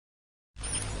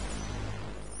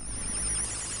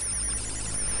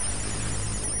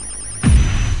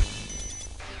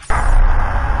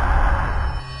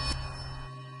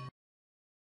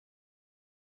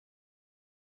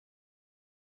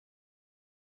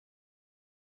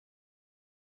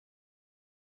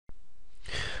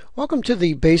Welcome to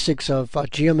the basics of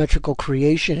geometrical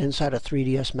creation inside of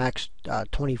 3ds Max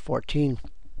 2014.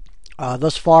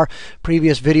 Thus far,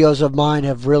 previous videos of mine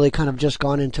have really kind of just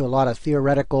gone into a lot of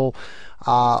theoretical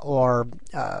or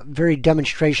very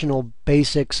demonstrational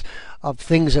basics of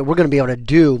things that we're going to be able to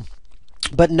do.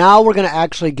 But now we're going to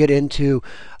actually get into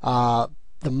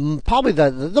probably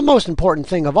the most important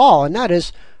thing of all, and that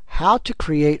is how to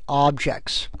create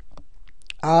objects.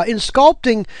 In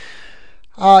sculpting,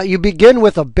 you begin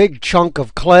with a big chunk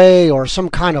of clay or some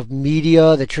kind of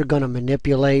media that you're going to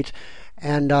manipulate,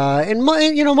 and in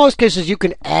most cases you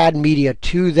can add media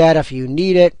to that if you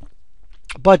need it.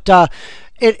 But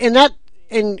in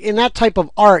that type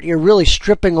of art, you're really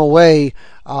stripping away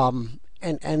and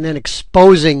then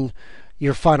exposing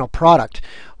your final product.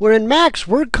 Where in Max,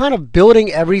 we're kind of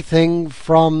building everything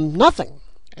from nothing,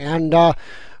 and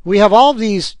we have all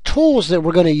these tools that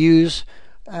we're going to use.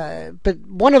 But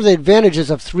one of the advantages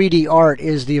of 3D art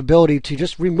is the ability to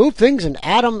just remove things and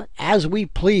add them as we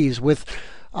please with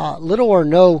little or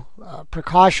no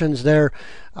precautions there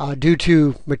due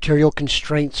to material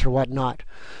constraints or whatnot.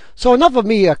 So enough of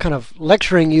me kind of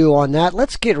lecturing you on that.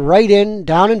 Let's get right in,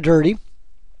 down and dirty.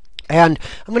 And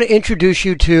I'm going to introduce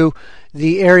you to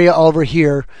the area over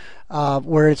here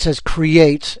where it says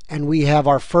Create, and we have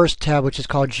our first tab, which is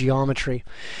called Geometry.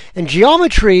 And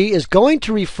geometry is going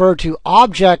to refer to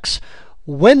objects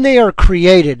when they are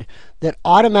created that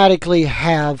automatically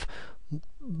have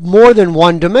more than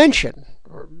one dimension.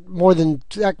 Or more than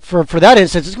for that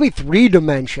instance, it's going to be 3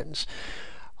 dimensions.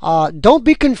 Don't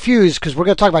be confused, because we're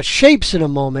going to talk about shapes in a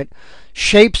moment.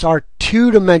 Shapes are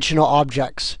 2-dimensional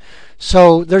objects.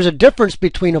 So there's a difference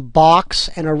between a box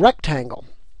and a rectangle.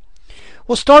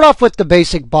 We'll start off with the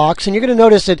basic box, and you're going to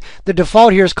notice that the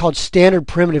default here is called standard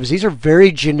primitives. These are very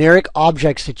generic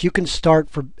objects that you can start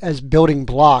as building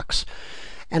blocks.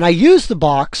 And I use the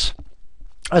box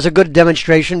as a good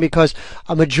demonstration because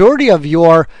a majority of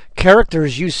your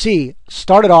characters you see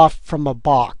started off from a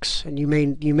box. And you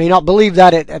may not believe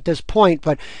that at this point,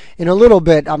 but in a little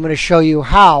bit I'm going to show you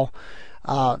how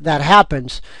that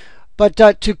happens. But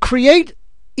to create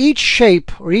each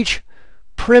shape or each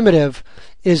primitive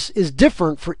is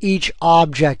different for each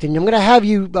object, and I'm going to have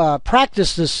you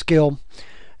practice this skill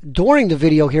during the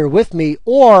video here with me,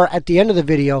 or at the end of the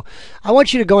video. I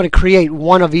want you to go in and create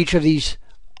one of each of these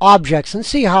objects and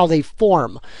see how they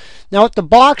form. Now at the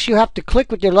box, you have to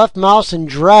click with your left mouse and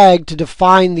drag to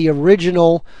define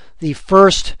the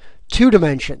first 2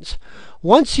 dimensions.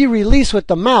 Once you release with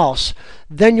the mouse,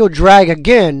 then you'll drag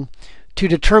again to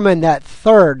determine that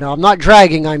third. Now I'm not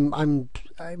dragging, I'm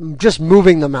just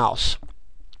moving the mouse.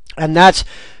 And that's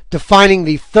defining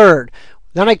the third.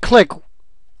 Then I click,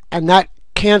 and that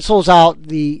cancels out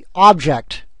the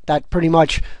object. That pretty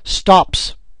much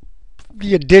stops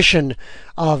the addition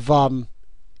of what I'm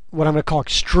going to call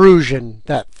extrusion,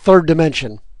 that 3rd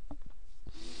dimension.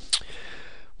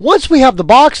 Once we have the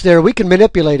box there, we can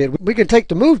manipulate it. We can take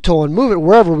the move tool and move it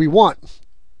wherever we want.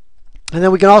 And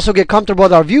then we can also get comfortable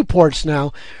with our viewports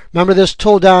now. Remember this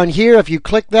tool down here? If you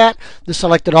click that, the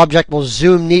selected object will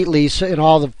zoom neatly in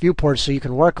all the viewports so you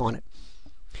can work on it.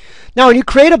 Now when you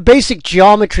create a basic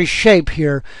geometry shape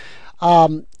here,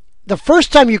 the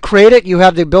first time you create it, you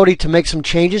have the ability to make some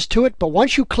changes to it. But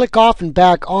once you click off and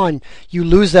back on, you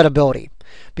lose that ability.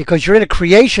 Because you're in a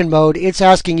creation mode, it's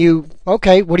asking you,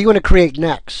 okay, what do you want to create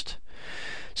next?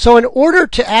 So in order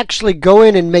to actually go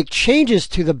in and make changes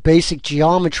to the basic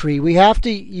geometry, we have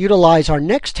to utilize our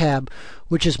next tab,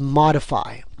 which is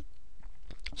Modify.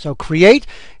 So Create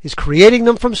is creating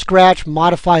them from scratch.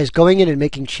 Modify is going in and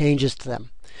making changes to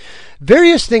them.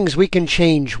 Various things we can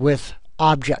change with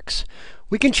objects.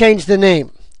 We can change the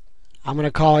name. I'm going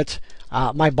to call it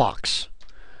my box.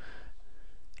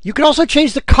 You can also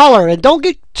change the color, and don't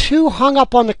get too hung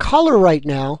up on the color right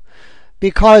now,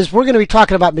 because we're going to be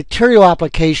talking about material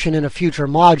application in a future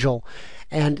module.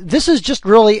 And this is just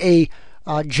really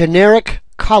a generic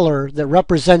color that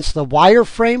represents the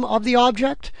wireframe of the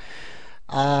object.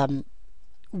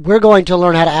 We're going to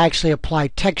learn how to actually apply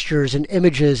textures and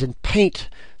images and paint,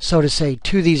 so to say,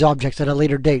 to these objects at a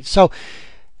later date. So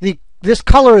this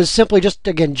color is simply just,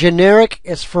 again, generic.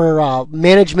 It's for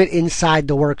management inside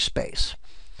the workspace.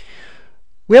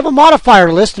 We have a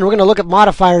modifier list, and we're going to look at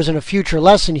modifiers in a future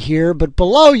lesson here, but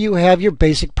below you have your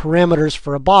basic parameters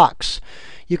for a box.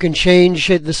 You can change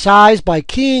the size by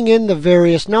keying in the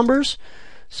various numbers.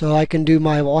 So I can do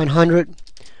my 100,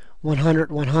 100,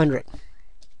 100.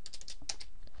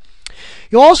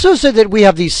 You'll also see that we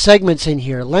have these segments in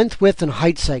here, length, width, and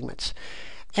height segments.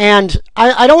 And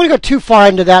I don't want to go too far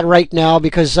into that right now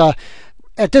because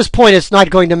at this point it's not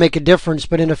going to make a difference,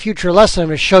 but in a future lesson I'm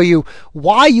going to show you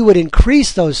why you would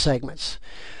increase those segments.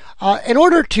 In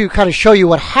order to kind of show you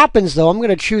what happens though, I'm going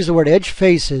to choose the word edge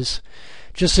faces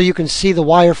just so you can see the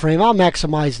wireframe. I'll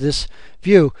maximize this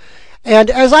view. And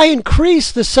as I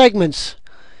increase the segments,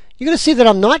 you're going to see that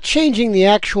I'm not changing the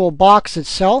actual box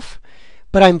itself,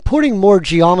 but I'm putting more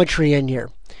geometry in here.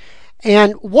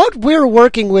 And what we're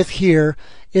working with here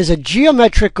is a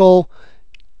geometrical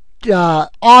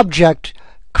object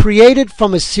created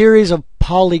from a series of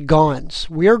polygons.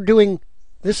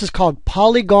 This is called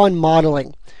polygon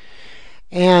modeling.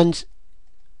 And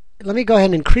let me go ahead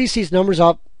and increase these numbers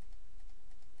up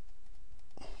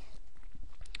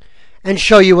and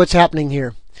show you what's happening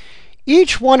here.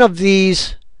 Each one of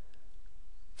these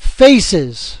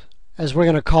faces, as we're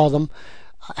going to call them,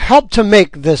 help to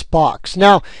make this box.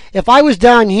 Now, if I was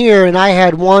down here and I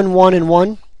had 1, 1, and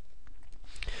 1,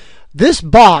 this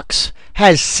box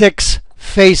has 6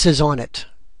 faces on it,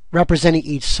 representing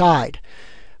each side.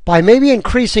 By maybe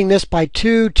increasing this by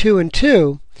 2, 2, and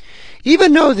 2,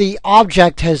 even though the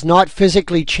object has not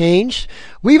physically changed,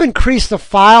 we've increased the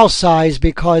file size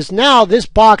because now this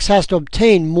box has to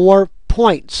obtain more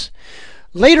points.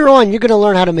 Later on, you're going to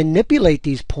learn how to manipulate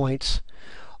these points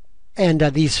and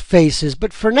these faces.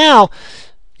 But for now,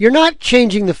 you're not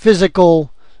changing the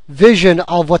physical vision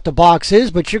of what the box is,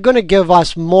 but you're going to give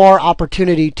us more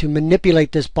opportunity to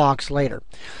manipulate this box later.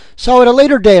 So at a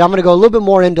later date, I'm going to go a little bit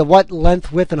more into what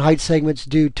length, width, and height segments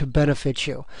do to benefit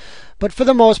you. But for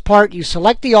the most part, you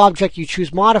select the object, you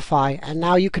choose modify, and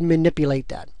now you can manipulate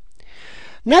that.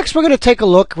 Next, we're going to take a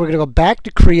look. We're going to go back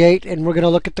to create, and we're going to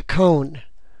look at the cone.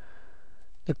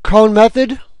 The cone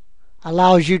method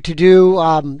allows you to do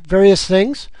various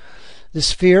things. The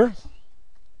sphere,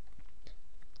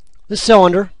 the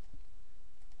cylinder,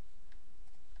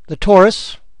 the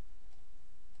torus,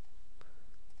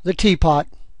 the teapot,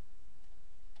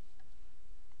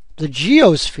 the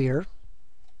geosphere,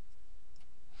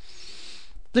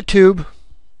 the tube,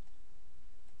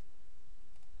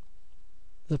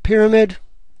 the pyramid,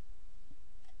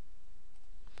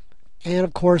 and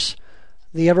of course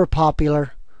the ever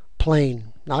popular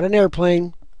plane. Not an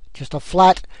airplane, just a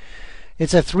flat.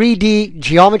 It's a 3D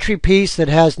geometry piece that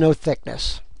has no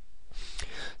thickness.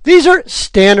 These are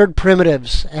standard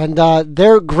primitives, and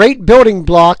they're great building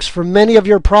blocks for many of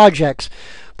your projects,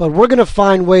 but we're going to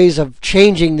find ways of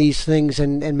changing these things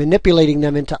and manipulating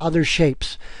them into other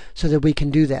shapes so that we can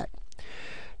do that.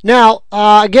 Now,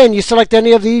 again, you select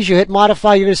any of these, you hit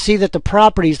modify, you're going to see that the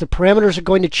properties, the parameters are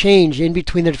going to change in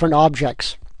between the different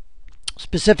objects.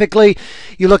 Specifically,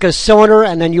 you look at a cylinder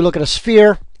and then you look at a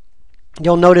sphere.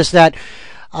 You'll notice that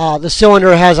the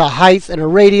cylinder has a height and a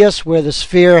radius, where the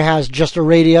sphere has just a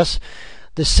radius.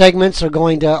 The segments are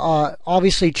going to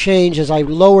obviously change. As I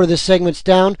lower the segments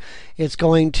down, it's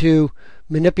going to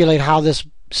manipulate how this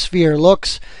sphere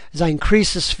looks. As I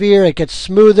increase the sphere, it gets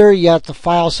smoother, yet the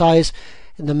file size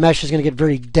and the mesh is going to get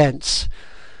very dense.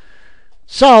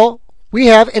 So we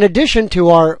have, in addition to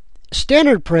our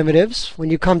standard primitives, when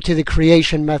you come to the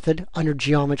creation method under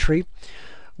geometry,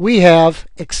 we have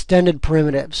extended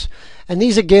primitives. And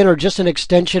these again are just an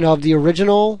extension of the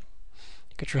original.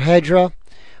 Get your hedra.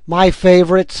 My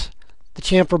favorite, the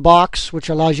chamfer box, which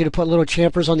allows you to put little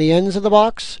chamfers on the ends of the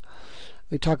box.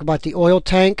 We talk about the oil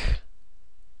tank,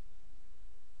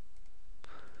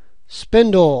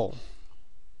 spindle,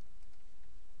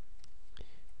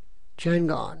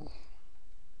 Gengon,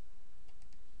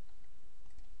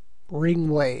 ring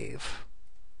wave,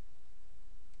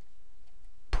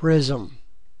 prism,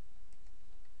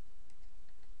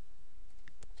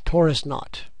 torus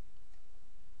knot,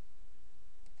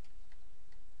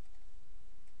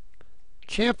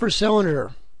 chamfer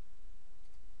cylinder,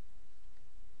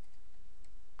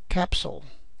 capsule,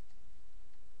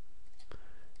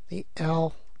 the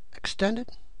L extended.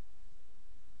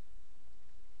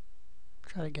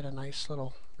 Try to get a nice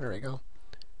little, there we go,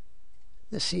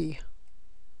 the C,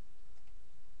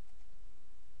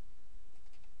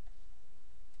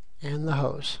 and the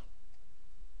hose.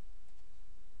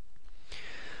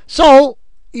 So,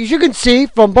 as you can see,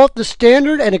 from both the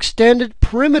standard and extended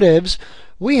primitives,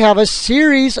 we have a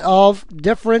series of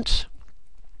different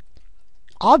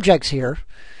objects here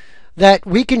that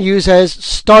we can use as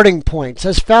starting points,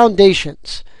 as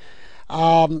foundations.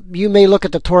 You may look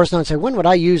at the torus knot and say, when would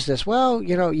I use this? Well,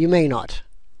 you know, you may not.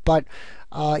 But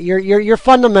your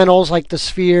fundamentals, like the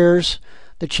spheres,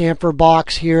 the chamfer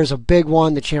box here is a big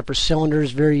one. The chamfer cylinder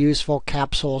is very useful,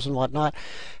 capsules and whatnot,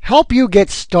 help you get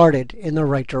started in the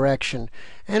right direction.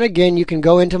 And again, you can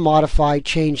go into modify,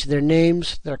 change their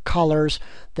names, their colors,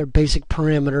 their basic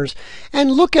parameters,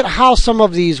 and look at how some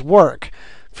of these work.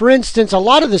 For instance, a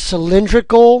lot of the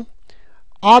cylindrical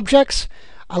objects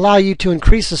allow you to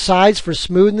increase the size for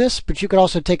smoothness, but you could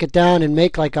also take it down and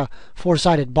make like a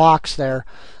four-sided box there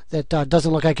that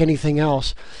doesn't look like anything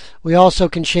else. We also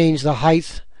can change the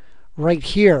height right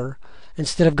here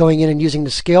instead of going in and using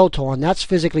the scale tool, and that's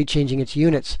physically changing its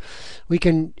units. We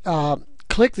can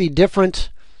click the different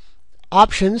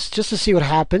options just to see what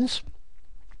happens.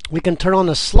 We can turn on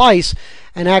the slice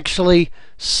and actually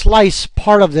slice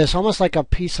part of this, almost like a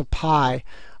piece of pie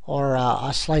or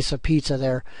a slice of pizza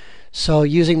there. So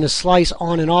using the slice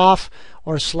on and off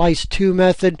or slice to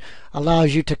method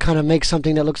allows you to kind of make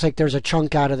something that looks like there's a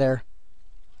chunk out of there.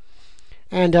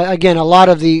 And again, a lot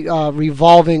of the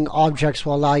revolving objects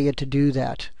will allow you to do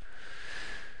that.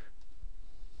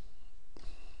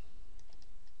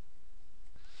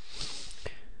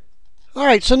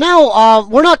 Alright, so now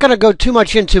we're not going to go too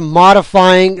much into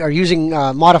modifying or using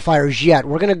modifiers yet.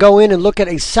 We're going to go in and look at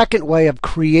a second way of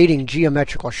creating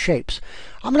geometrical shapes.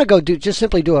 I'm going to go just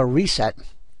simply do a reset.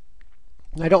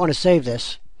 I don't want to save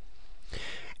this.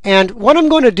 And what I'm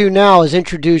going to do now is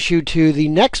introduce you to the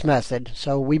next method.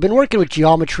 So we've been working with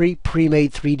geometry,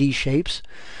 pre-made 3D shapes.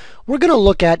 We're going to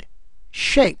look at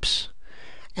shapes.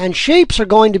 And shapes are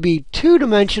going to be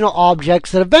two-dimensional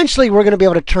objects that eventually we're going to be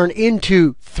able to turn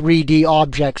into 3D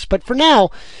objects. But for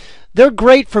now, they're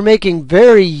great for making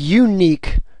very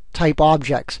unique type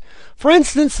objects. For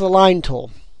instance, the line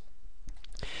tool.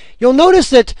 You'll notice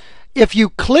that if you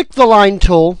click the line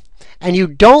tool and you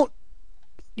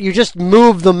just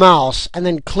move the mouse and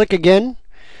then click again,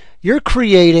 you're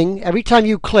creating, every time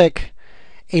you click,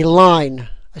 a line,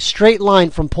 a straight line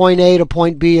from point A to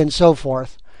point B and so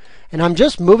forth. And I'm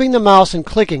just moving the mouse and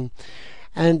clicking.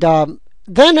 And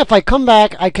then if I come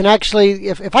back, I can actually,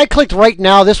 if I clicked right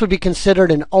now, this would be considered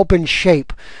an open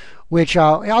shape, which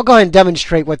I'll go ahead and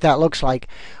demonstrate what that looks like,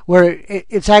 where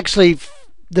it's actually,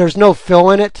 there's no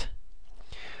fill in it.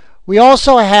 We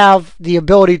also have the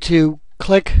ability to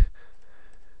click,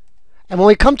 and when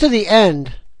we come to the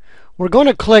end, we're going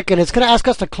to click and it's going to ask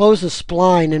us to close the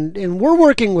spline, and we're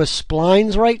working with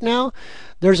splines right now.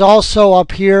 There's also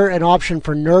up here an option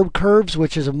for NURB curves,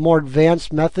 which is a more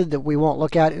advanced method that we won't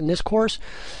look at in this course.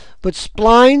 But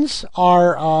splines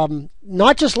are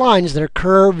not just lines, they're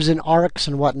curves and arcs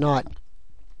and whatnot.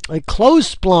 A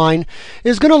closed spline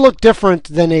is going to look different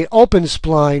than an open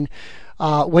spline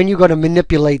when you go to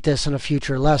manipulate this in a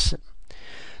future lesson.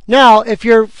 Now, if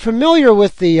you're familiar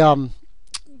with the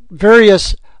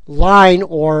various line,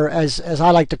 or as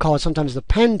I like to call it sometimes, the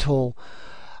pen tool,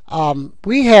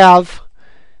 we have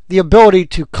the ability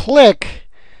to click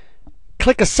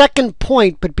a second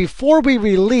point, but before we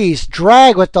release,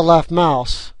 drag with the left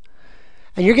mouse.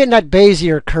 And you're getting that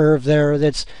Bezier curve there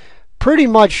that's pretty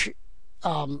much,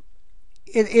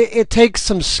 it takes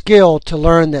some skill to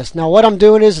learn this. Now what I'm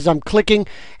doing is I'm clicking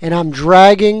and I'm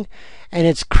dragging and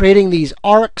it's creating these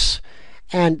arcs,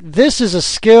 and this is a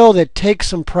skill that takes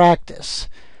some practice.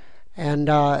 And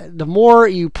the more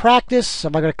you practice,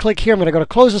 I'm going to click here, I'm going to go to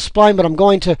close the spline, but I'm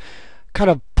going to kind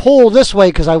of pull this way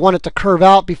because I want it to curve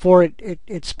out before it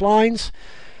splines.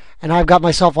 And I've got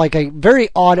myself like a very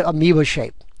odd amoeba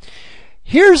shape.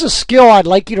 Here's a skill I'd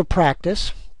like you to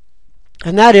practice,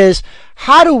 and that is,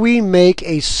 how do we make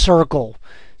a circle?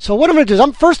 So what I'm going to do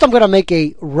is first I'm going to make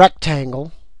a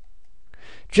rectangle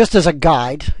just as a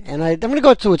guide, and I'm going to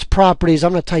go to its properties.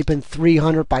 I'm going to type in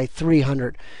 300 by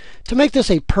 300 to make this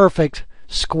a perfect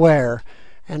square.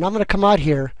 And I'm going to come out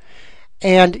here,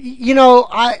 and you know,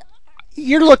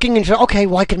 you're looking into, okay,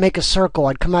 well I can make a circle.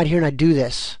 I'd come out here and I'd do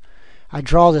this. I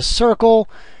draw this circle,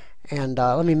 and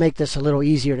let me make this a little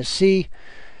easier to see.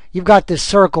 You've got this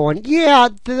circle, and yeah,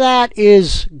 that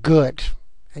is good,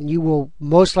 and you will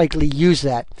most likely use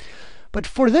that. But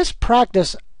for this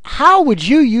practice, how would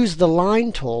you use the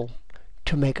line tool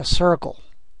to make a circle?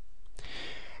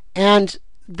 And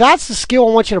that's the skill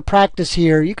I want you to practice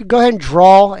here. You could go ahead and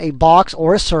draw a box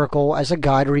or a circle as a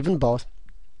guide, or even both.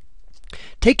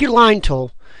 Take your line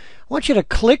tool. I want you to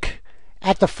click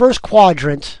at the first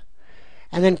quadrant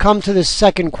and then come to the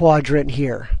second quadrant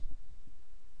here.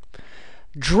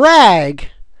 Drag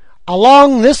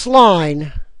along this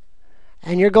line,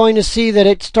 and you're going to see that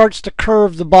it starts to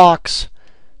curve the box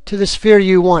to the sphere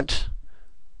you want.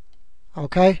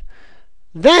 Okay?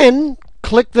 Then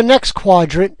click the next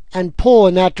quadrant and pull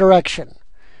in that direction.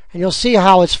 And you'll see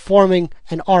how it's forming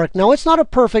an arc. Now, it's not a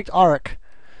perfect arc,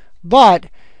 but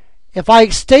if I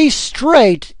stay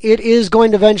straight, it is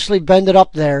going to eventually bend it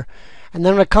up there. And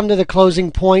then I'm going to come to the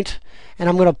closing point, and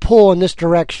I'm going to pull in this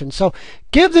direction. So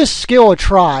give this skill a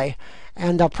try,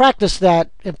 and practice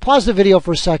that. And pause the video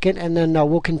for a second, and then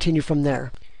we'll continue from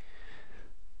there.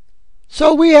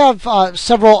 So we have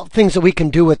several things that we can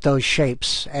do with those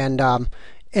shapes, and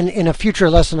in a future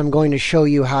lesson I'm going to show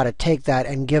you how to take that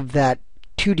and give that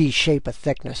 2D shape a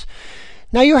thickness.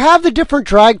 Now you have the different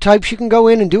drag types. You can go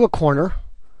in and do a corner.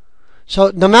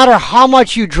 So no matter how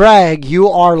much you drag, you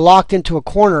are locked into a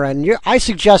corner, and I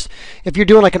suggest if you're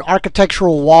doing like an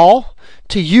architectural wall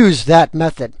to use that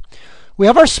method. We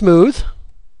have our smooth,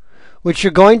 which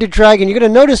you're going to drag, and you're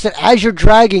going to notice that as you're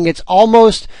dragging, it's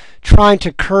almost trying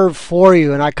to curve for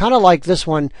you. And I kind of like this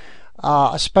one,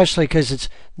 especially because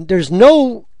there's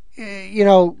no,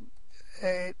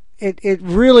 it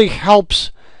really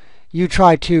helps you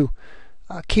try to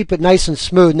keep it nice and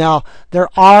smooth. Now there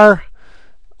are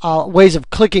ways of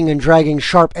clicking and dragging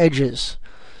sharp edges.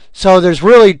 So there's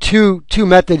really two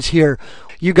methods here.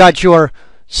 You got your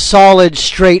solid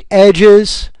straight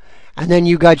edges, and then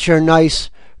you got your nice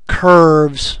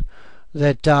curves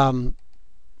that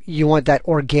you want that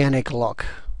organic look.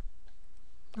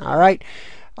 All right.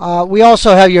 We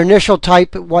also have your initial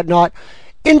type and whatnot.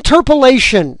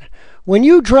 Interpolation. When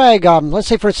you drag, let's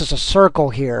say for instance a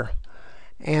circle here,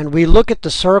 and we look at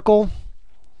the circle.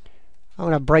 I'm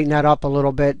going to brighten that up a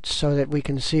little bit so that we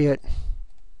can see it.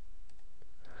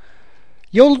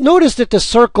 You'll notice that the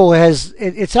circle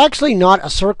it's actually not a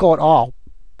circle at all.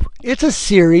 It's a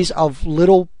series of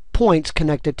little points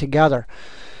connected together.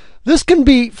 This can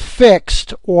be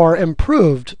fixed or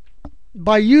improved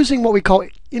by using what we call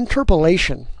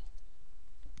interpolation.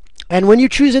 And when you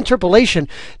choose interpolation,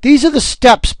 these are the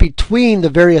steps between the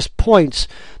various points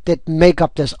that make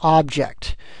up this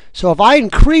object. So if I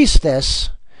increase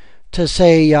this to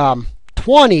say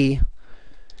 20,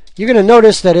 you're going to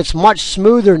notice that it's much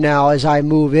smoother now as I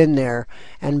move in there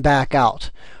and back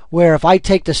out. Where if I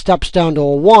take the steps down to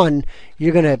a 1,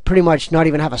 you're going to pretty much not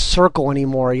even have a circle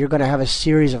anymore. You're going to have a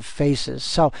series of faces.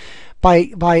 So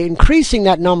by increasing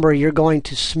that number, you're going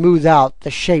to smooth out the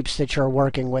shapes that you're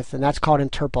working with, and that's called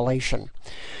interpolation.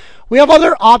 We have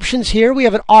other options here. We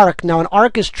have an arc. Now an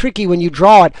arc is tricky when you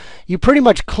draw it. You pretty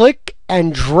much click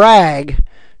and drag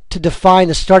to define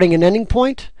the starting and ending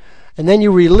point, and then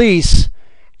you release,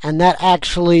 and that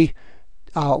actually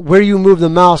where you move the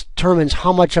mouse determines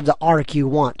how much of the arc you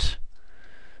want.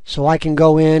 So I can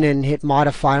go in and hit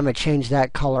modify. I'm going to change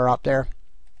that color up there.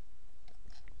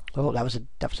 Oh, that was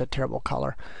a terrible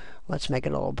color. Let's make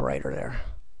it a little brighter there.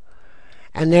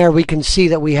 And there we can see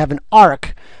that we have an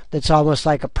arc that's almost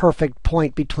like a perfect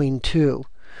point between two.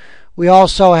 We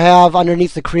also have,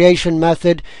 underneath the creation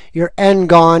method, your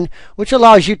n-gon, which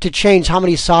allows you to change how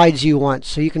many sides you want.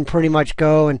 So you can pretty much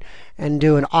go and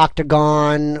do an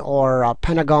octagon or a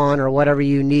pentagon or whatever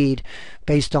you need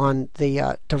based on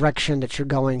the direction that you're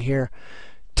going here.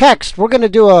 Text. We're going to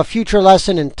do a future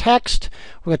lesson in text.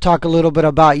 We're going to talk a little bit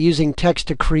about using text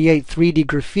to create 3D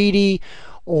graffiti,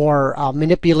 or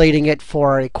manipulating it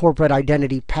for a corporate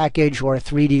identity package or a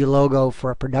 3D logo for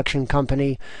a production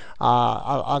company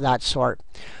of that sort.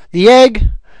 The egg,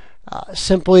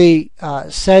 simply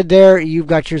said there, you've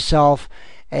got yourself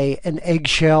an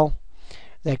eggshell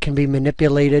that can be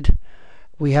manipulated.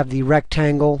 We have the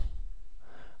rectangle.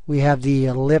 We have the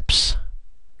ellipse.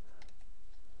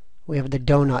 We have the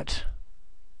donut.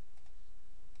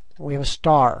 We have a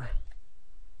star.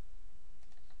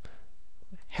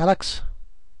 Helix.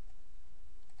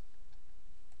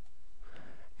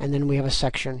 And then we have a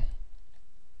section,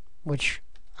 which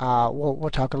we'll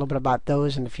talk a little bit about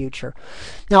those in the future.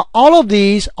 Now, all of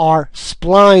these are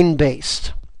spline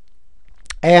based.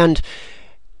 And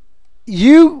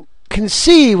you can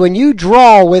see when you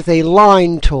draw with a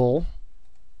line tool,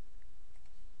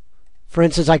 for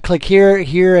instance, I click here,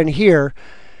 here, and here,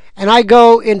 and I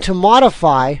go into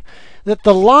modify, that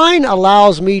the line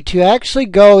allows me to actually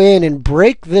go in and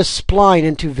break this spline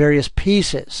into various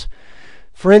pieces.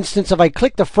 For instance, if I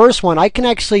click the first one, I can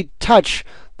actually touch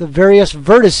the various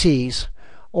vertices,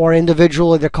 or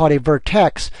individually they're called a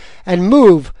vertex, and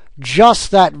move just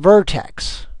that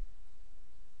vertex.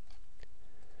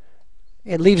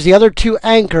 It leaves the other two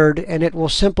anchored, and it will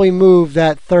simply move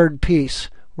that third piece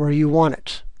where you want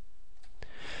it.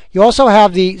 You also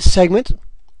have the segment,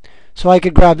 so I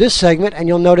could grab this segment, and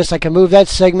you'll notice I can move that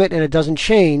segment and it doesn't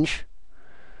change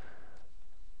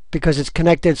because it's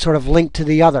connected, sort of linked to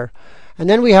the other. And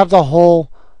then we have the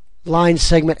whole line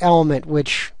segment element,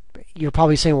 which you're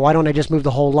probably saying, why don't I just move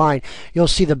the whole line? You'll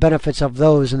see the benefits of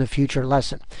those in the future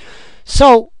lesson.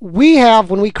 So we have,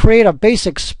 when we create a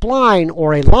basic spline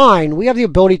or a line, we have the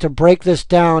ability to break this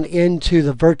down into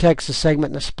the vertex, the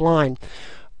segment, and the spline.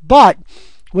 But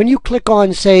when you click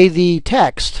on, say, the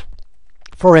text,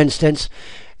 for instance,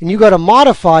 and you go to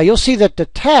modify, you'll see that the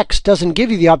text doesn't give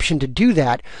you the option to do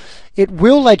that. It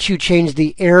will let you change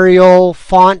the Arial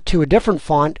font to a different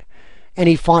font,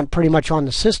 any font pretty much on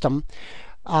the system,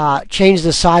 change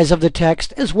the size of the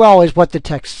text as well as what the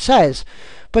text says.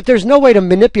 But there's no way to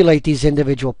manipulate these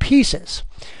individual pieces.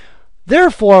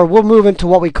 Therefore, we'll move into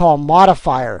what we call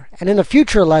modifier. And in a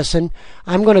future lesson,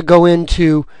 I'm going to go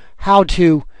into how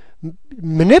to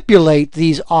manipulate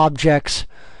these objects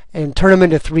and turn them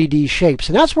into 3D shapes.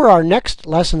 And that's where our next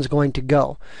lesson is going to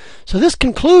go. So this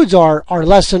concludes our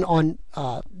lesson on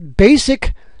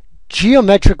basic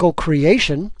geometrical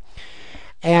creation.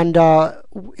 And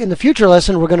in the future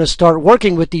lesson, we're going to start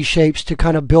working with these shapes to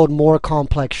kind of build more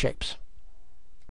complex shapes.